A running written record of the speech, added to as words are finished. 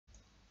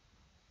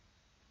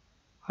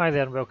Hi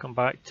there and welcome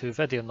back to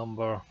video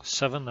number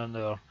 7 in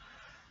our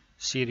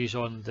series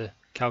on the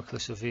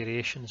calculus of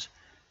variations.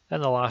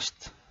 In the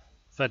last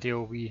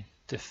video we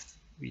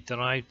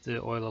derived the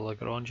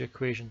Euler-Lagrange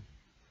equation.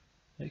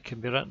 It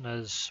can be written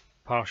as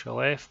partial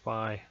f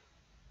by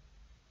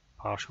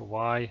partial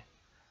y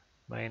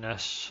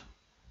minus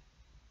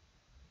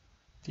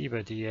d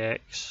by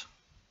dx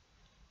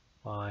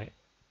by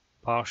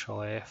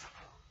partial f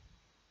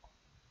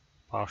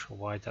partial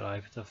y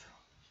derivative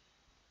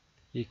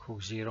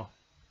equals 0.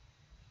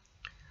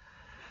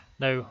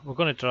 Now we're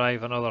going to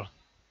derive another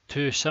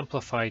two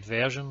simplified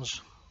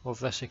versions of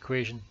this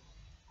equation,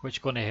 which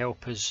are going to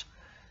help us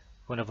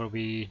whenever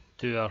we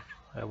do our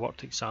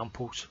worked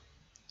examples.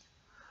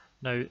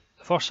 Now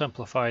the first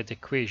simplified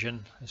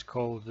equation is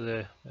called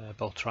the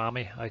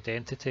Beltrami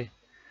Identity,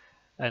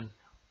 and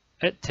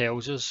it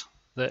tells us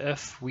that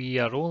if we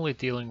are only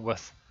dealing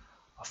with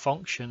a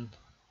function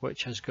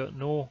which has got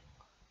no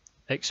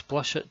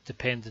explicit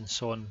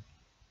dependence on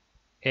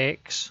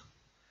x,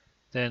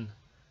 then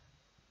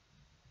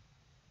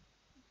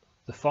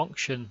the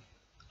function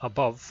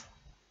above,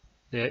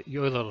 the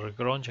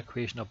Euler-Lagrange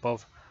equation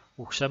above,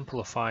 will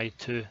simplify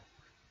to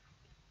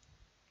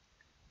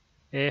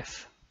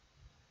f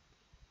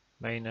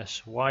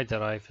minus y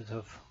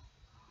derivative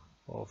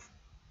of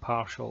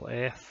partial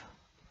f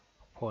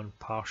upon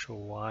partial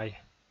y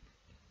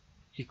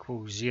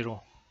equals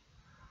 0.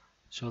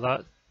 So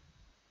that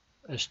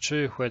is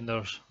true when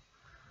there's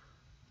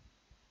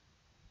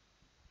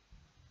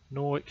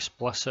no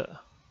explicit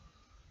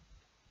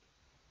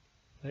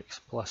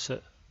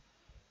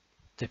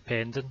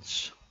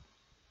dependence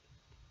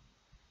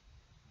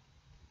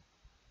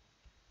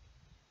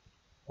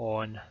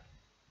on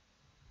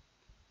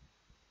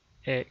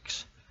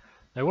x.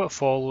 Now what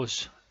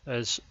follows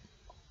is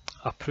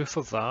a proof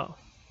of that.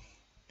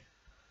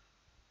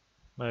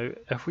 Now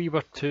if we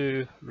were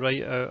to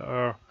write out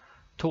our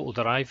total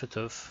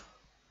derivative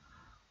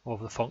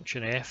of the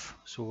function f,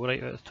 so we'll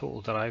write out the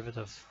total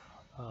derivative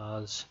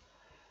as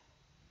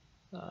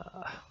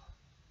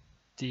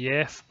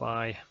df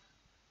by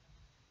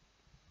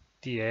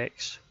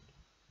dx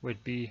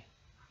would be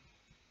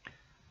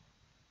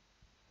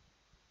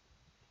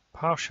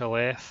partial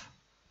f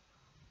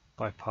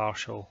by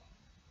partial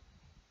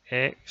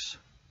x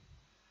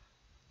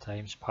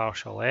times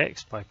partial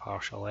x by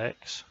partial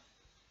x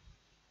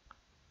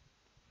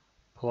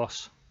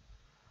plus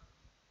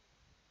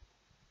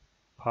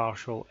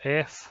partial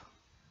f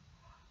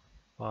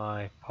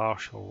by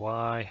partial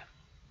y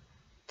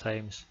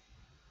times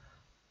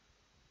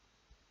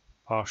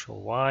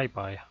partial y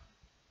by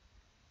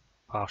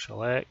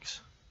partial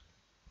x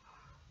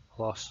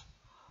plus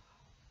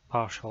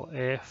partial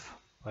f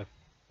by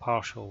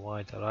partial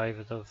y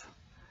derivative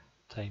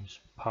times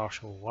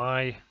partial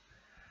y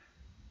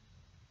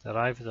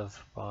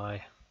derivative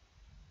by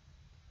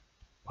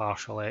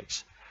partial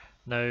x.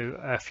 Now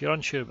if you're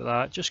unsure about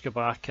that, just go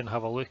back and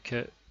have a look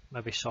at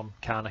maybe some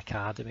Khan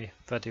Academy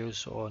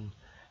videos on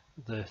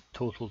the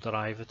total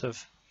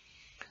derivative,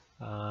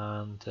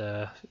 and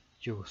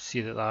you'll see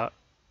that that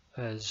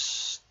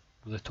is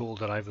the total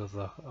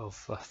derivative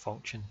of the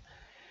function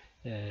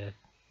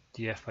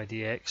df by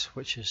dx,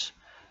 which has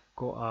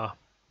got a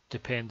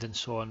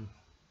dependence on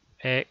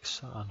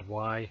x and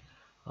y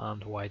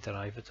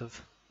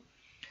derivative.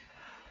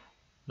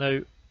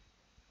 Now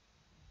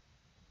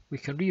we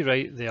can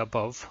rewrite the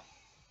above.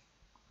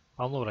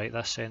 I'll not write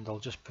this end, I'll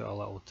just put a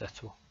little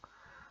ditto.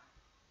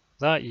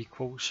 That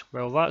equals,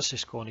 well, that's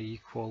just going to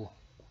equal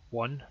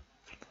 1,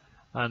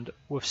 and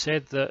we've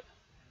said that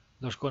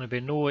there's going to be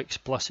no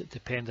explicit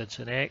dependence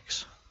on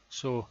x,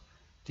 so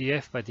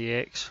df by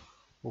dx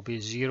will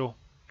be 0.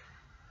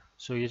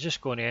 So you're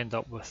just going to end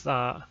up with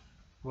that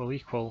will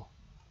equal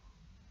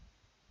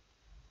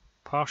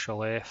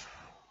partial f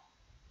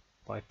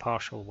by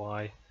partial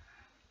y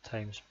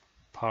times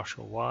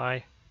partial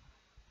y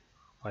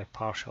by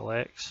partial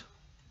x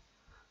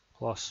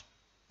plus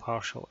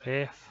partial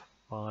f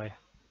by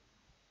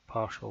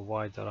partial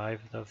y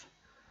derivative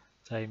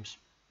times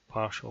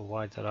partial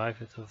y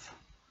derivative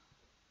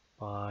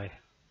by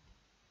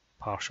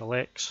partial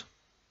x.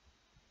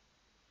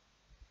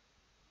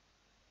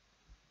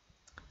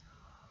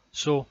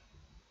 So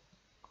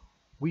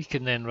we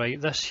can then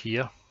write this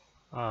here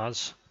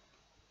as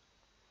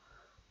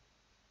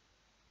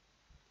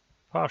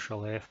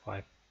partial f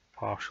by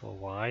partial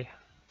y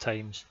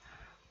times,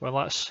 well,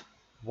 that's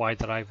y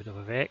derivative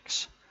of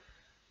x.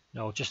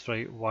 Now I'll just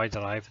write y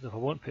derivative, I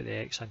won't put the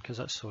x in because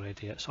that's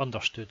already, it's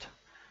understood,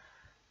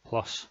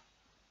 plus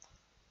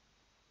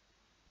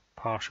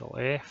partial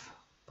f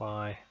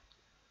by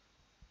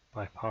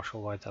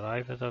partial y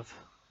derivative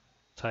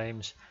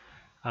times,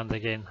 and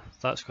again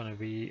that's going to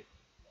be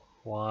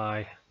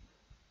y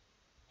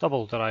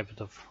double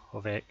derivative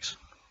of x.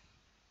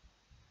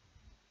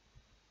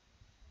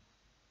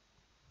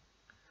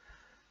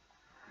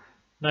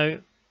 Now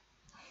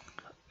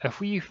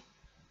if we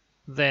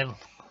then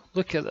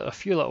look at a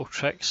few little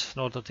tricks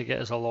in order to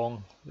get us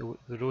along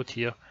the road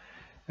here,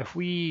 if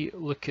we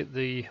look at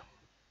the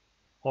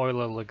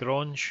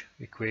Euler-Lagrange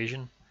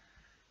equation,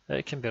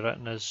 it can be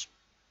written as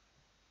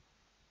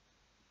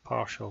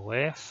partial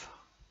f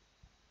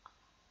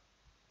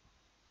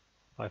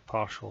by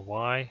partial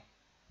y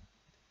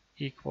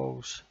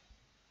equals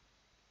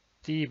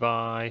d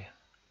by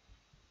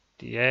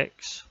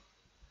dx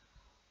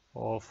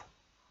of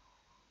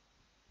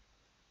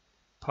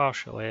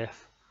partial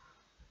f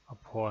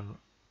upon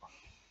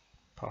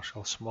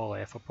partial small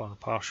f upon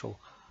partial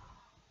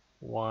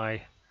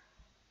y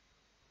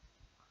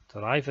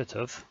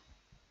derivative.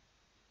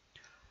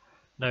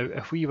 Now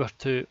if we were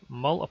to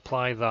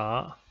multiply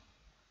that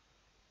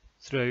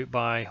throughout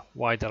by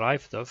y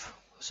derivative,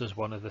 this is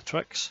one of the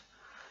tricks,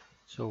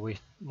 so we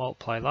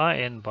multiply that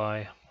in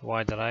by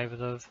y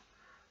derivative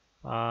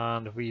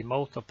and we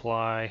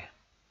multiply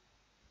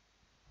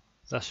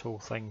this whole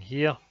thing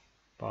here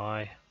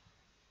by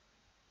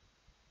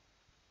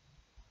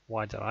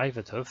y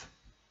derivative,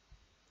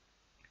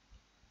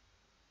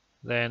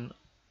 then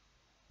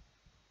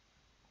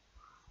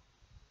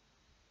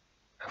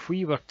if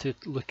we were to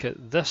look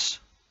at this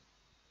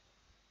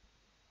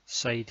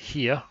side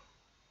here,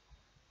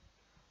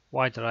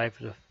 y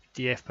derivative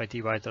df by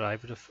dy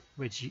derivative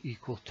would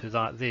equal to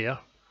that there,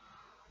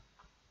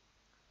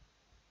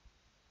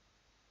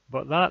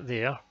 but that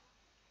there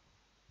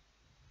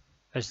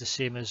is the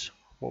same as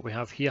what we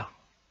have here,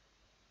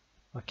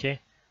 okay,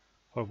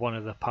 for one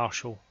of the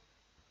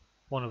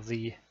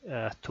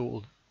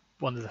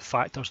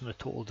factors in the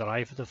total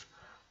derivative.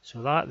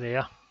 So that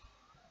there,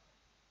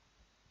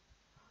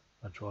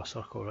 I draw a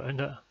circle around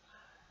it,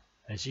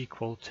 is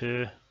equal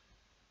to,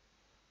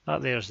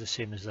 that there is the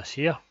same as this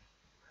here,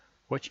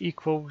 which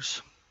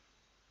equals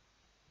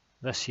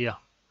this here.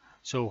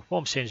 So what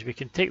I'm saying is we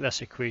can take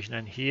this equation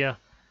in here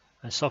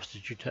and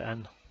substitute it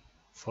in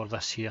for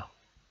this here.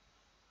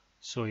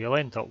 So you'll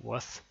end up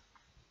with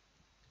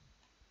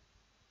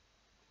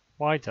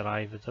y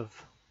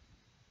derivative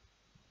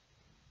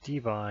d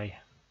by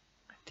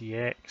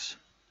dx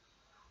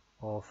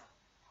of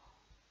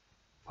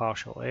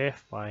partial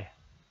f by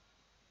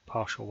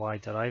partial y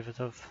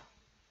derivative.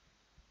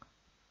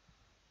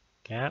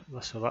 Okay,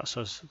 so that's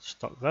us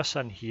stuck this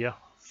in here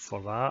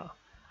for that,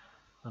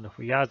 and if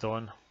we add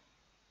on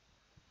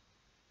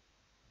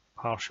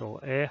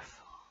partial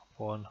f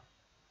upon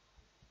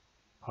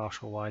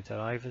partial y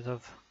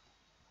derivative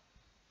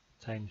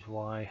times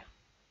y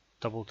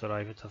double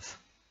derivative.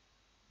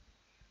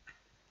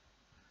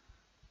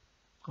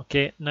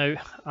 Okay, now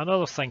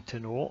another thing to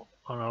note,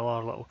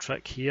 another little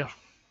trick here,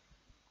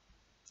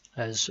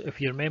 is if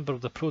you remember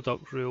the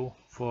product rule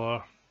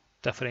for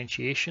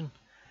differentiation,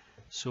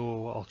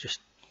 so I'll just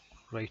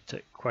write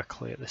it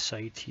quickly at the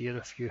side here.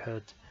 If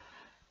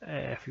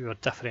you were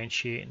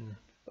differentiating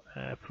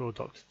a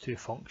product of two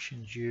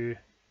functions u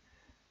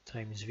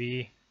times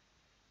v,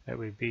 it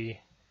would be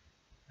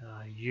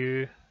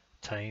u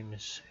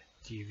times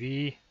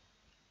dv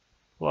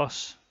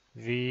plus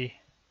v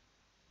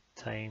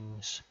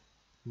times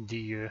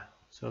du.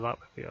 So that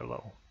would be our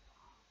little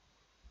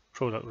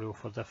product rule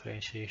for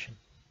differentiation.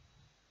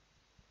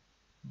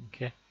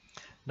 Okay,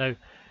 now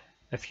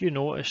if you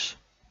notice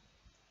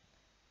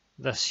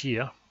this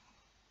here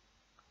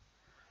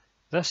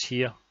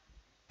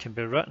can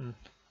be written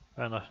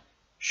in a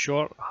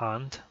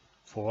shorthand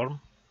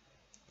form,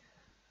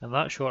 and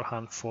that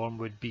shorthand form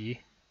would be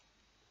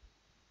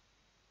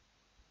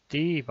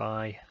d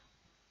by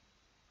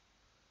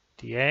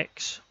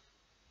dx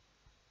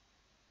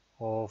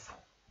of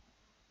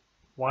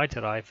y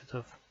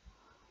derivative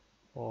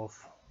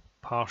of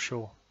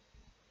partial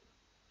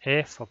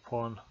f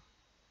upon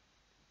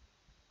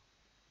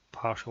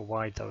partial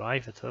y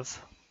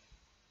derivative,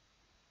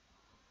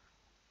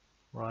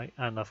 right,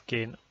 and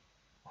again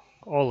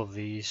all of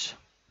these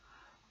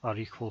are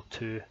equal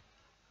to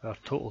our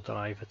total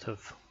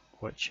derivative,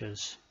 which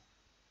is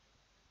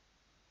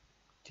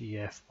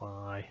df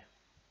by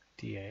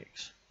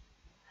dx,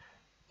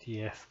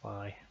 df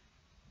by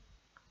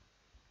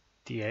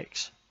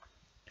dx.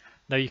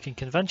 Now you can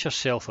convince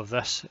yourself of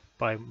this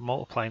by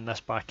multiplying this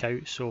back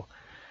out. So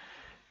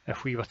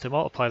if we were to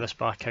multiply this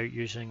back out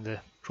using the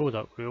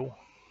product rule,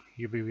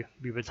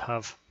 we would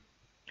have,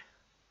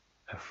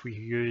 if we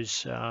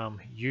use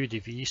u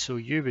dv, so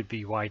u would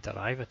be y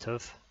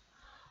derivative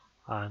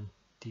and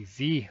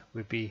dv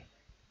would be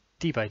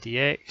d by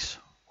dx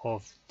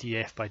of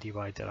df by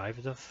dy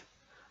derivative,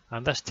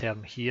 and this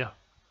term here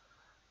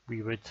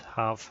we would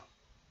have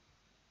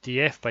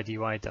df by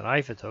dy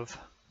derivative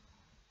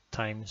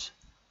times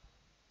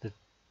the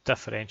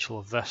differential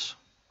of this,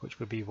 which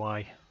would be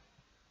y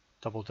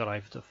double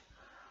derivative.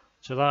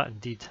 So that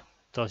indeed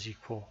does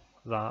equal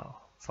that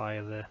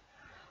via the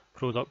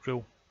product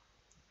rule.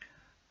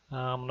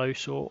 Now,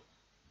 so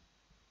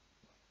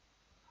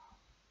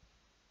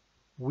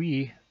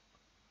we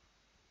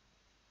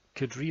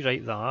could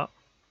rewrite that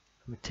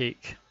and we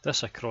take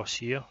this across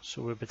here,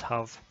 so we would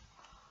have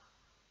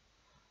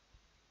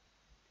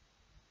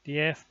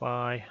df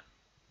by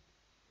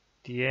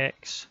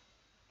dx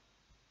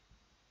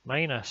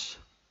minus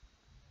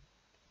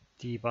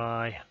d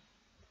by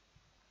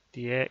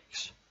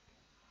dx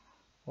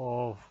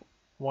of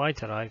y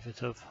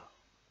derivative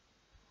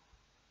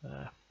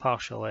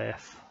partial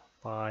f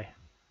by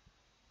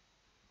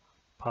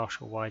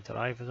partial y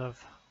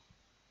derivative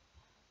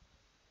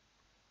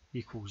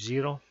equals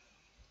 0.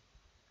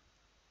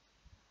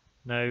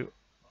 Now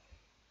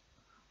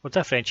we're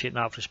differentiating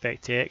that with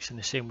respect to x in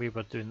the same way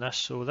we're doing this,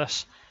 so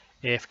this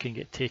f can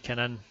get taken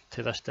in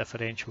to this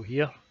differential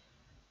here.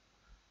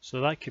 So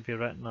that could be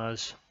written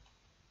as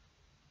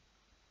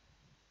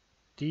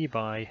d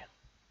by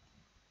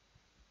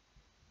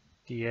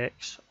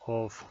dx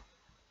of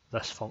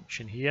this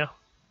function here,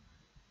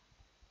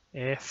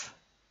 f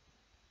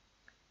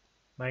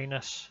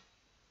minus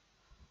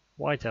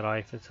y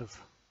derivative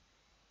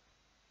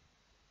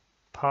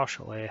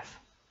partial f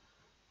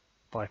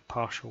by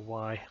partial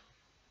y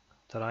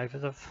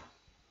derivative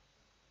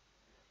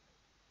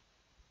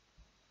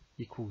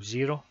equals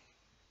 0.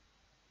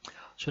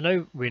 So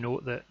now we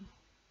note that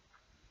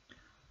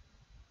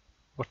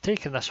we're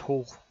taking this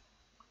whole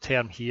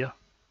term here,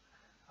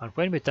 and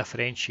when we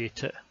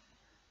differentiate it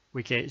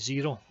we get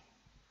 0.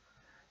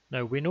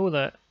 Now we know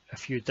that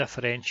if you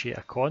differentiate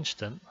a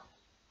constant,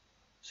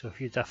 so if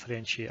you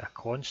differentiate a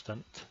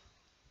constant,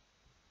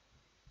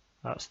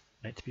 that's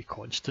meant to be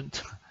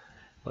constant,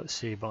 let's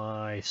say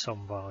by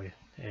some value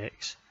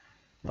x,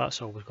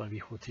 that's always going to be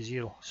equal to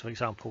 0. So for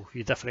example, if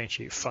you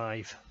differentiate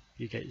 5,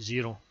 you get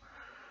 0.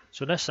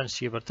 So in this instance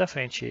here, we're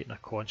differentiating a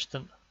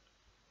constant,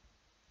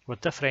 we're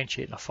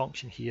differentiating a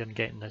function here and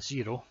getting a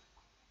 0.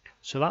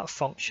 So that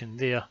function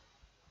there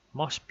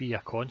must be a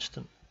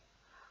constant.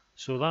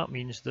 So that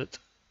means that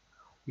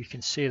we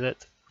can say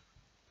that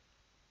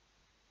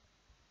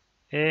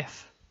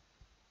f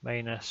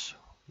minus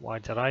y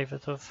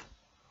derivative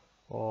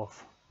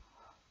of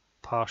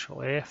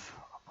partial f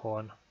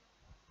upon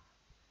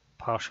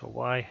partial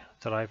y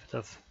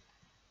derivative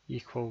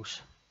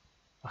equals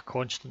a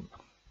constant.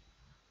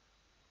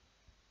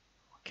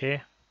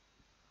 Okay,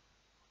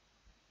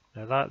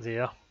 now that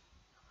there,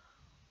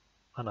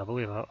 and I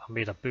believe I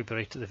made a boob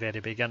right at the very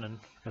beginning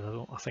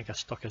because I think I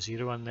stuck a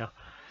 0 in there.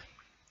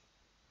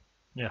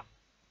 Yeah,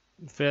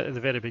 at the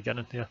very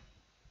beginning here,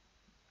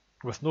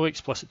 with no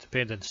explicit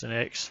dependence in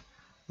x,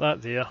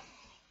 that there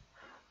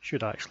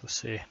should actually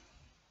say,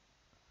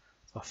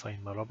 if I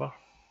find my rubber,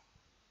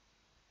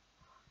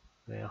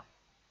 there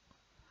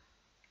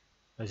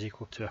is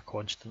equal to a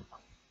constant.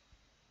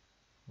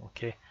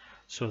 Okay,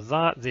 so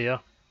that there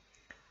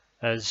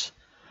is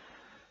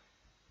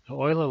the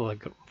Euler,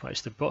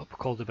 it's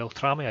called the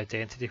Beltrami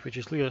identity, which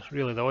is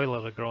really the Euler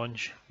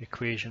Lagrange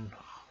equation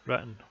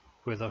written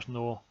where there's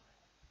no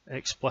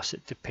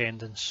explicit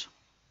dependence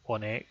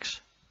on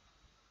x.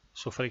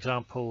 So for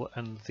example,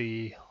 in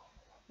the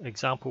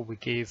example we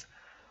gave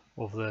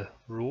of the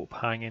rope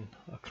hanging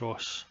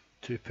across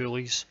two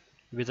pulleys,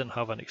 we didn't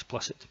have an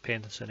explicit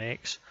dependence on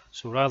x,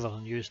 so rather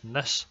than using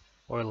this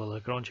Euler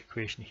Lagrange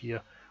equation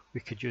here,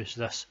 we could use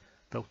this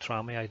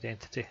Beltrami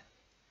identity.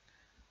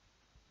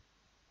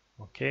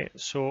 Okay,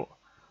 so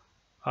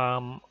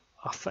I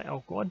think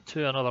I'll go on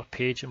to another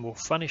page and we'll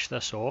finish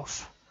this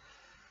off.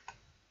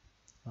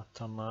 I'll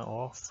turn that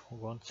off. We'll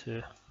go on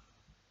to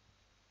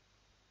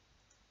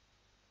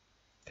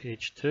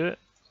page 2.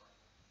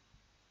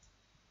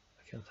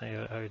 I can think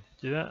out how to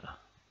do it.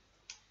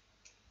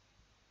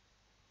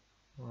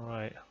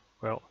 Right,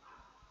 well,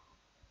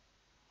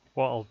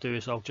 what I'll do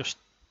is I'll just,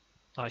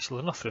 actually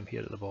there's enough room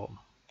here at the bottom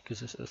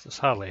because there's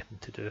hardly anything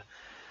to do.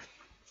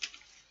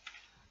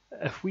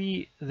 If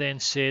we then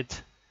said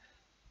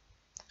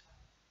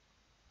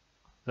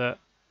that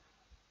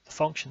the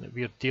function that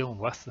we're dealing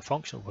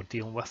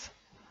with,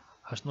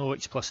 has no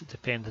explicit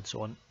dependence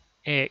on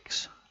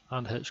x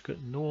and it's got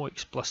no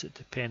explicit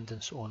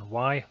dependence on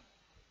y,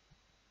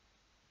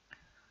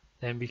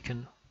 then we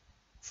can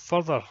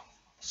further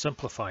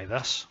simplify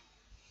this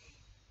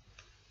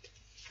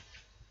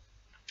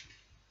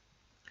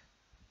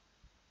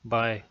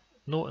by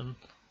noting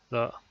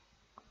that,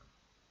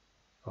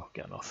 I'll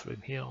get enough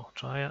room here, I'll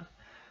try it.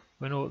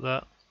 We note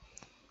that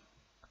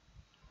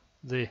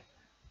the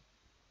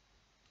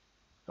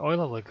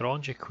Euler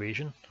Lagrange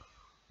equation,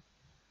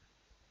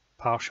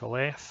 partial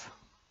f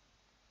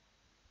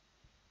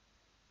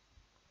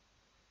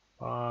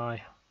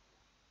by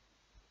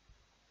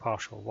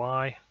partial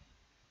y,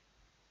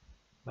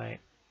 by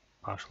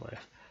partial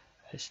f,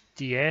 it's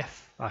df,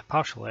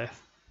 partial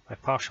f by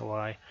partial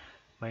y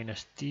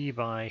minus d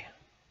by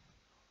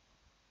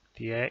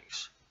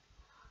dx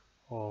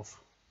of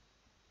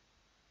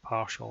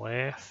partial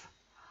f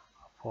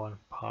upon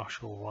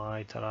partial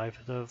y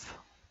derivative.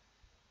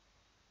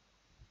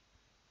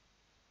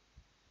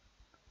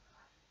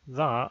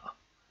 That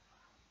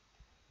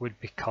would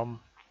become,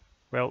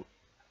 well,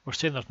 we're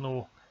saying there's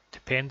no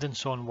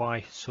dependence on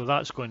y, so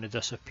that's going to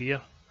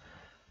disappear.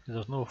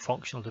 There's no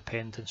functional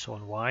dependence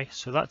on y,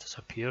 so that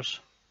disappears,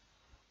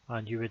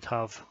 and you would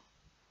have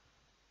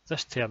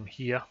this term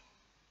here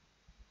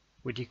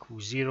would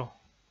equal 0.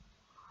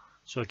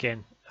 So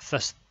again,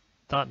 if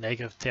that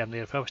negative term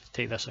there, if I was to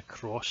take this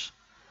across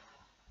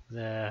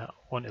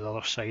onto the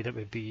other side, it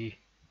would be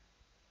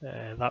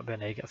that would be a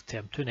negative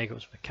term. Two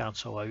negatives would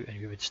cancel out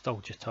and we would still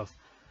just have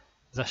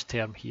this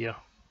term here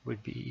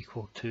would be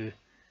equal to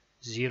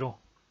 0.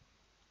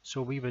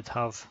 So we would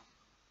have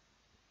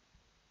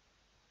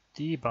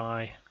d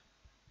by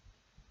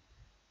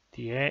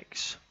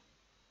dx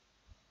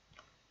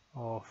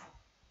of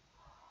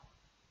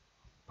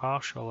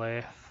partial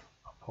f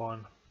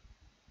upon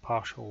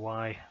partial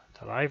y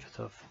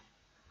derivative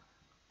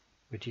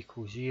would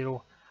equal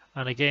 0.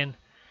 And again,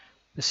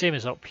 the same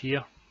as up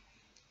here,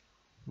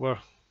 we're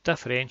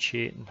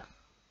differentiating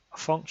a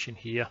function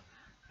here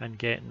and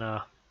getting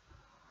a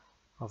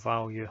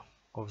value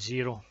of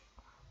 0.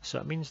 So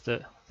it means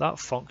that that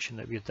function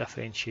that we're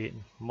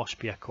differentiating must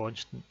be a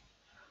constant.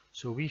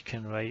 So we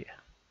can write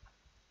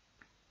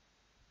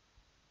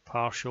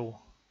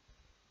partial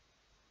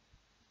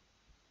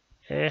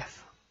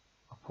f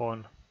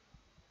upon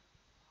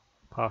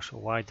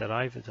partial y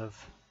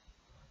derivative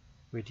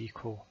would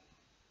equal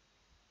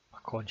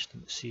a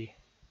constant c.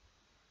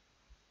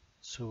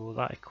 So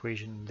that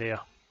equation there,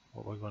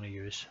 what we're going to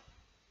use.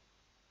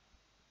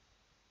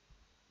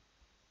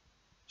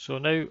 So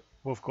now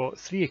we've got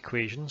three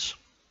equations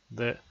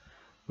that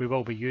we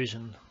will be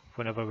using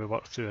whenever we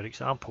work through our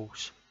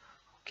examples.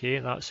 Okay,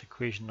 that's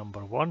equation number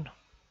 1,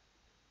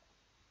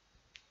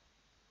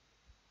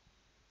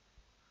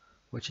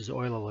 which is the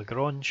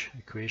Euler-Lagrange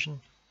equation.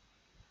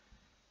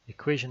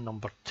 Equation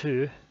number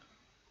 2,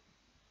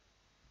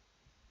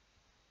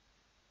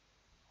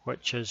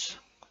 which is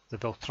the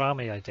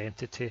Beltrami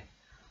identity,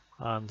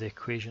 and the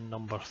equation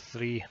number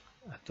 3,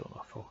 I don't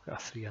know if I'll get a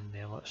 3 in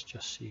there, let's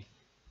just see.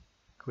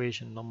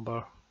 Equation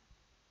number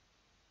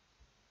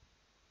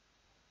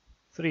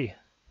 3,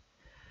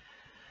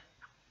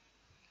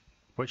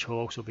 which we'll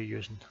also be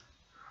using.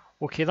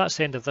 Okay, that's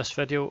the end of this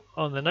video.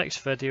 On the next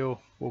video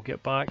we'll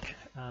get back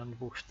and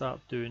we'll start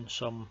doing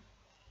some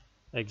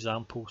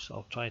examples.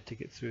 I'll try to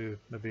get through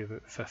maybe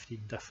about 15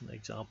 different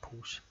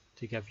examples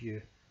to give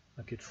you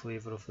a good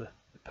flavour of the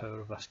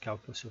power of this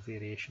calculus of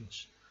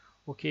variations.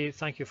 Okay,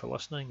 thank you for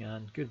listening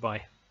and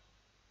goodbye.